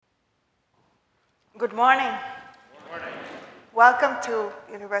Good morning. Good morning. Welcome to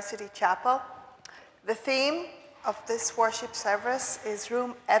University Chapel. The theme of this worship service is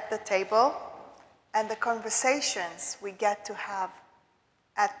Room at the Table and the conversations we get to have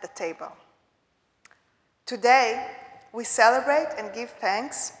at the table. Today, we celebrate and give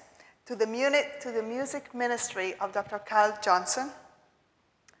thanks to the music ministry of Dr. Kyle Johnson.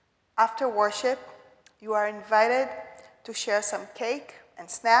 After worship, you are invited to share some cake and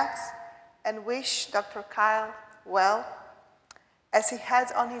snacks and wish Dr. Kyle well as he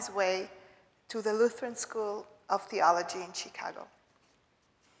heads on his way to the Lutheran School of Theology in Chicago.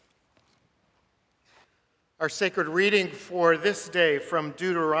 Our sacred reading for this day from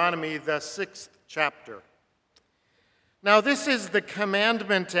Deuteronomy, the 6th chapter. Now this is the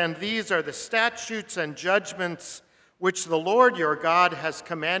commandment, and these are the statutes and judgments which the Lord your God has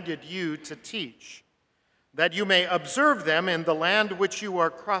commanded you to teach, that you may observe them in the land which you are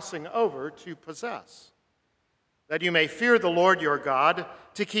crossing over to possess, that you may fear the Lord your God,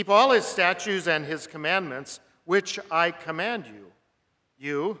 to keep all his statutes and his commandments, which I command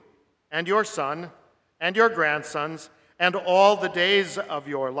you and your son and your grandsons, and all the days of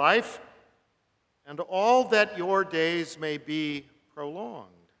your life, and all that your days may be prolonged.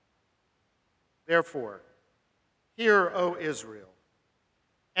 Therefore, hear, O Israel,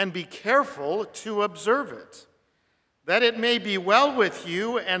 and be careful to observe it, that it may be well with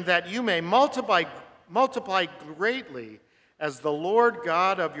you, and that you may multiply greatly, as the Lord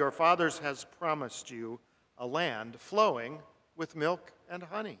God of your fathers has promised you, a land flowing with milk and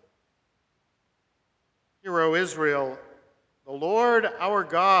honey. Hear, O Israel, the Lord our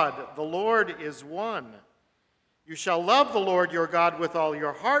God, the Lord is one. You shall love the Lord your God with all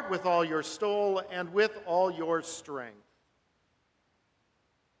your heart, with all your soul, and with all your strength.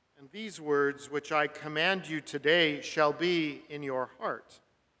 And these words which I command you today shall be in your heart.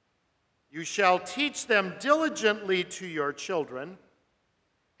 You shall teach them diligently to your children,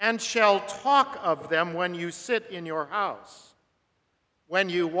 and shall talk of them when you sit in your house, when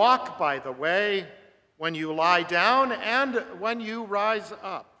you walk by the way, when you lie down, and when you rise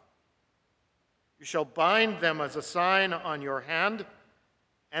up. You shall bind them as a sign on your hand,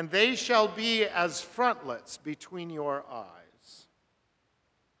 and they shall be as frontlets between your eyes.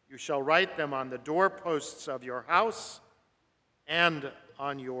 You shall write them on the doorposts of your house and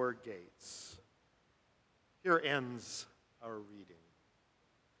on your gates. Here ends our reading.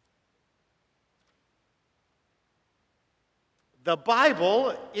 The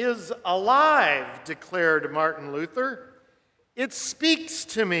Bible is alive, declared Martin Luther. It speaks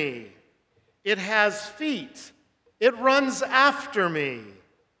to me. It has feet. It runs after me.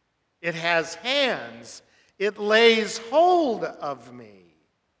 It has hands. It lays hold of me.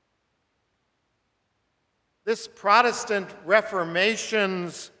 This Protestant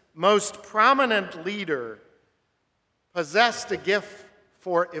Reformation's most prominent leader possessed a gift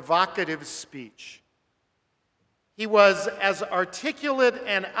for evocative speech. He was as articulate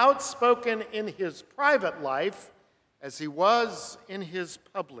and outspoken in his private life as he was in his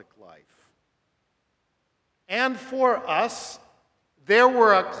public life. And for us, there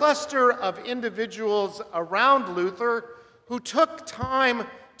were a cluster of individuals around Luther who took time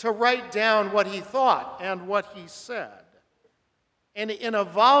to write down what he thought and what he said. And in a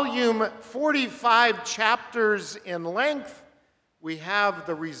volume 45 chapters in length, we have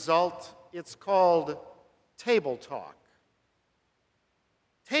the result. It's called Table Talk.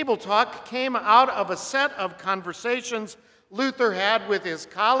 Table Talk came out of a set of conversations Luther had with his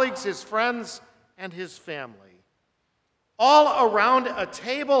colleagues, his friends, and his family, all around a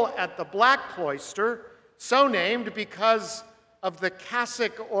table at the Black Cloister, so named because of the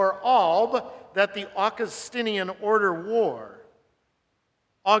cassock or alb that the Augustinian order wore.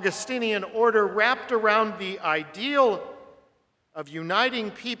 Augustinian order wrapped around the ideal of uniting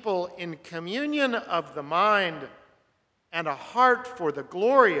people in communion of the mind and a heart for the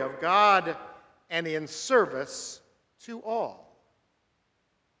glory of God and in service to all.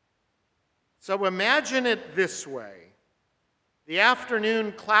 So imagine it this way. The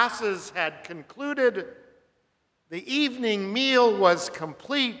afternoon classes had concluded. The evening meal was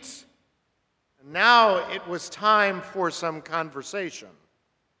complete, and now it was time for some conversation.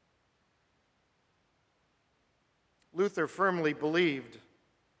 Luther firmly believed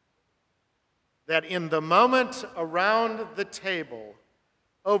that in the moment around the table,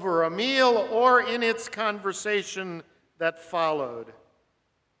 over a meal or in its conversation that followed,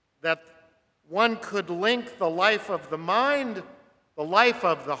 that one could link the life of the mind, the life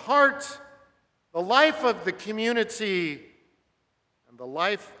of the heart, the life of the community, and the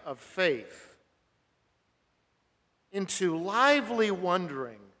life of faith into lively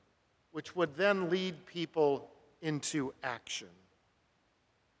wondering which would then lead people into action.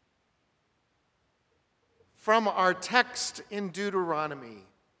 From our text in Deuteronomy,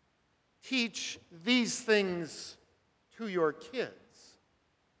 teach these things to your kids.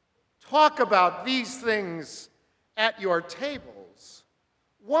 Talk about these things at your tables.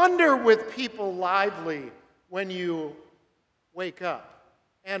 Wonder with people lively when you wake up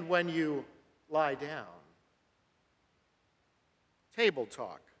and when you lie down. Table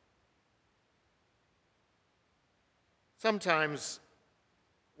talk. Sometimes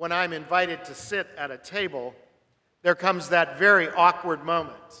when I'm invited to sit at a table, there comes that very awkward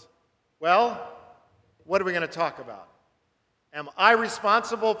moment. Well, what are we going to talk about? Am I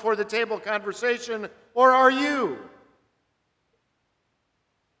responsible for the table conversation, or are you?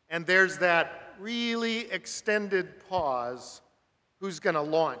 And there's that really extended pause. Who's going to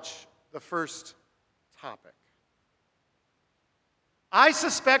launch the first topic? I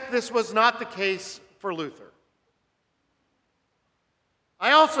suspect this was not the case for Luther.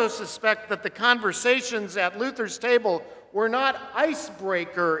 I also suspect that the conversations at Luther's table were not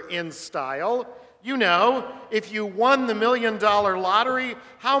icebreaker in style. You know, if you won the $1 million lottery,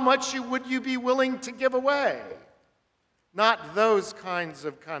 how much would you be willing to give away? Not those kinds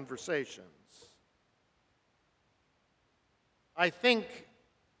of conversations. I think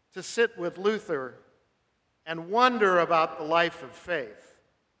to sit with Luther and wonder about the life of faith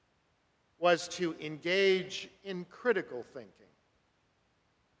was to engage in critical thinking.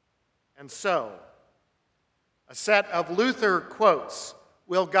 And so, a set of Luther quotes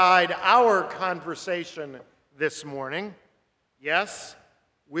will guide our conversation this morning. Yes,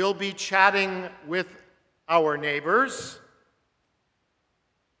 we'll be chatting with our neighbors.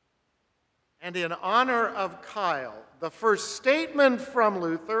 And in honor of Kyle, the first statement from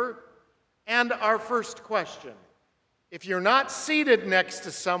Luther and our first question. If you're not seated next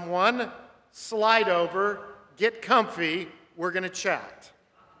to someone, slide over, get comfy, we're going to chat.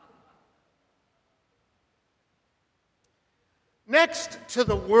 Next to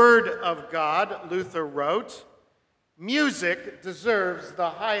the Word of God, Luther wrote, music deserves the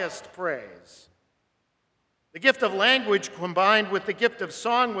highest praise. The gift of language combined with the gift of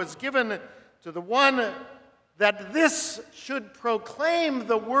song was given to the one that this should proclaim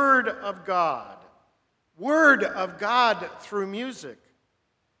the Word of God through music.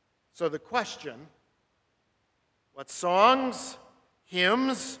 So the question, what songs,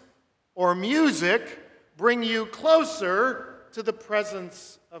 hymns, or music bring you closer to the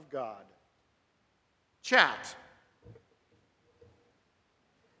presence of God? Chat.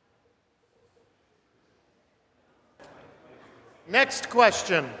 Next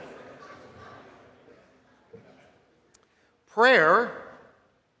question. Prayer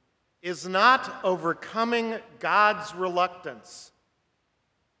is not overcoming God's reluctance.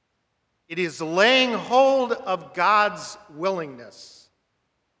 It is laying hold of God's willingness.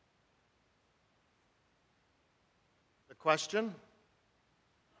 The question?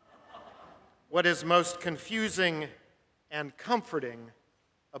 What is most confusing and comforting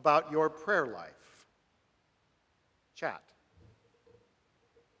about your prayer life? Chat.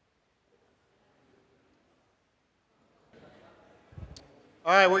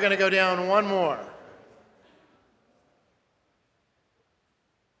 All right, we're going to go down one more.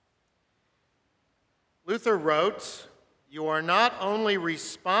 Luther wrote, "You are not only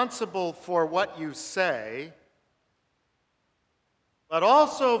responsible for what you say, but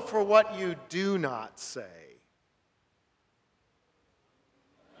also for what you do not say."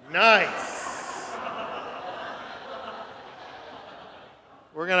 Nice.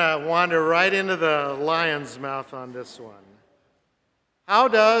 We're going to wander right into the lion's mouth on this one. How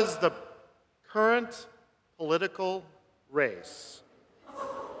does the current political race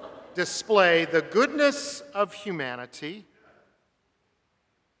display the goodness of humanity,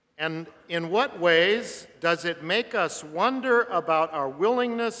 and in what ways does it make us wonder about our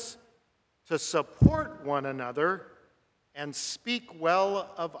willingness to support one another and speak well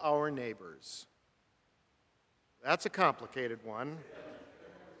of our neighbors? That's a complicated one.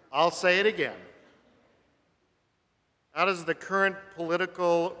 I'll say it again. How does the current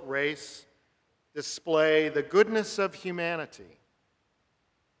political race display the goodness of humanity?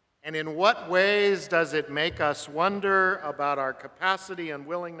 And in what ways does it make us wonder about our capacity and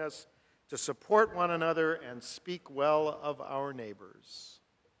willingness to support one another and speak well of our neighbors?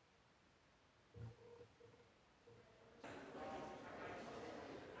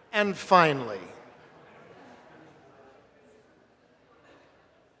 And finally,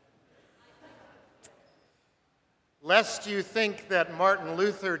 lest you think that Martin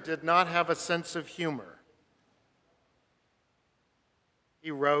Luther did not have a sense of humor, he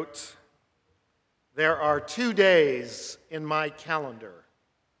wrote, There are 2 days in my calendar.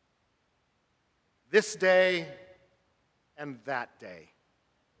 This day and that day.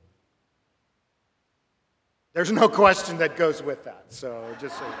 There's no question that goes with that, so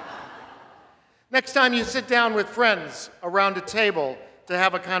just so you know. Next time you sit down with friends around a table to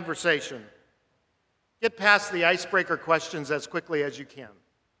have a conversation, get past the icebreaker questions as quickly as you can.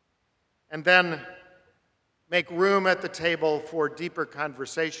 And then make room at the table for deeper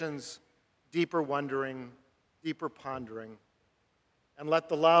conversations, deeper wondering, deeper pondering. And let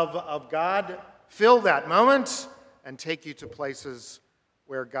the love of God fill that moment and take you to places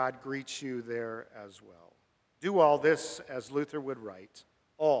where God greets you there as well. Do all this, as Luther would write,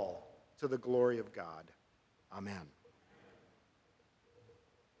 all to the glory of God. Amen.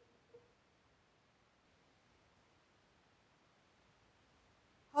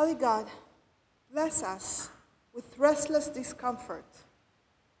 Holy God, bless us with restless discomfort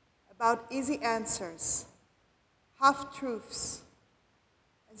about easy answers, half-truths,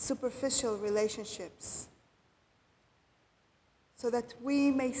 and superficial relationships, so that we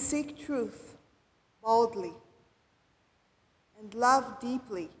may seek truth boldly and love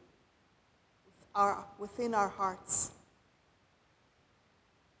deeply within our hearts.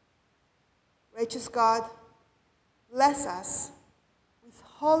 Righteous God, bless us with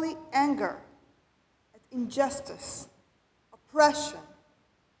holy anger at injustice, oppression,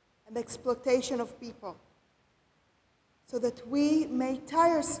 and exploitation of people, so that we may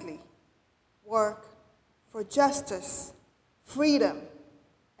tirelessly work for justice, freedom,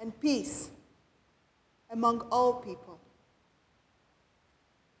 and peace among all people.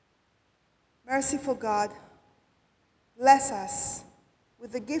 Merciful God, bless us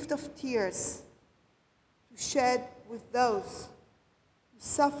with the gift of tears to shed with those who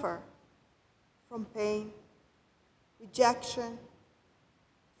suffer from pain, rejection,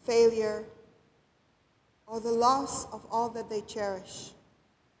 failure, or the loss of all that they cherish,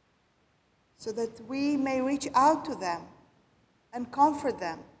 so that we may reach out to them and comfort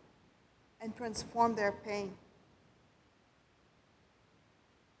them and transform their pain.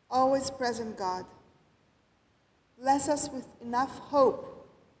 Always present God, bless us with enough hope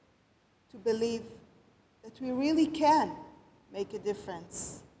to believe that we really can make a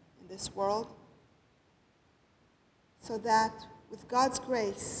difference in this world, so that with God's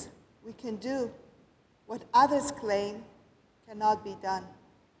grace we can do what others claim cannot be done.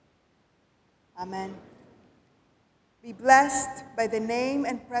 Amen. Be blessed by the name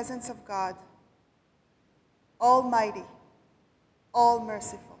and presence of God, Almighty, all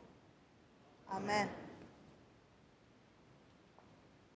merciful. Amen.